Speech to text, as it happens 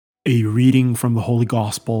A reading from the Holy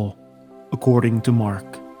Gospel according to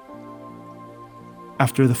Mark.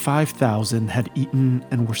 After the 5,000 had eaten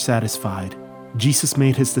and were satisfied, Jesus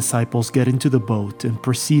made his disciples get into the boat and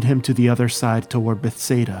precede him to the other side toward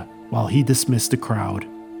Bethsaida, while he dismissed the crowd.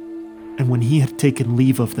 And when he had taken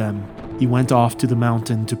leave of them, he went off to the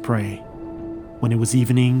mountain to pray. When it was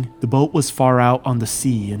evening, the boat was far out on the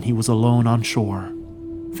sea, and he was alone on shore.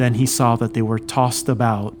 Then he saw that they were tossed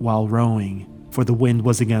about while rowing, for the wind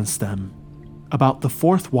was against them. About the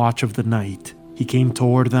 4th watch of the night, he came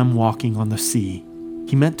toward them walking on the sea.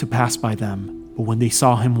 He meant to pass by them, but when they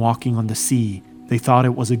saw him walking on the sea, they thought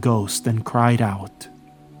it was a ghost and cried out.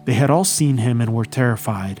 They had all seen him and were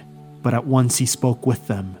terrified, but at once he spoke with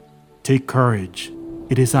them. "Take courage,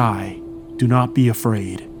 it is I, do not be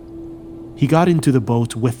afraid." He got into the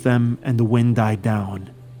boat with them and the wind died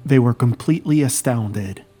down. They were completely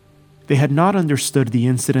astounded. They had not understood the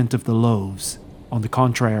incident of the loaves. On the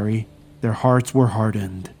contrary, their hearts were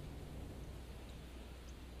hardened.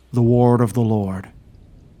 The word of the Lord.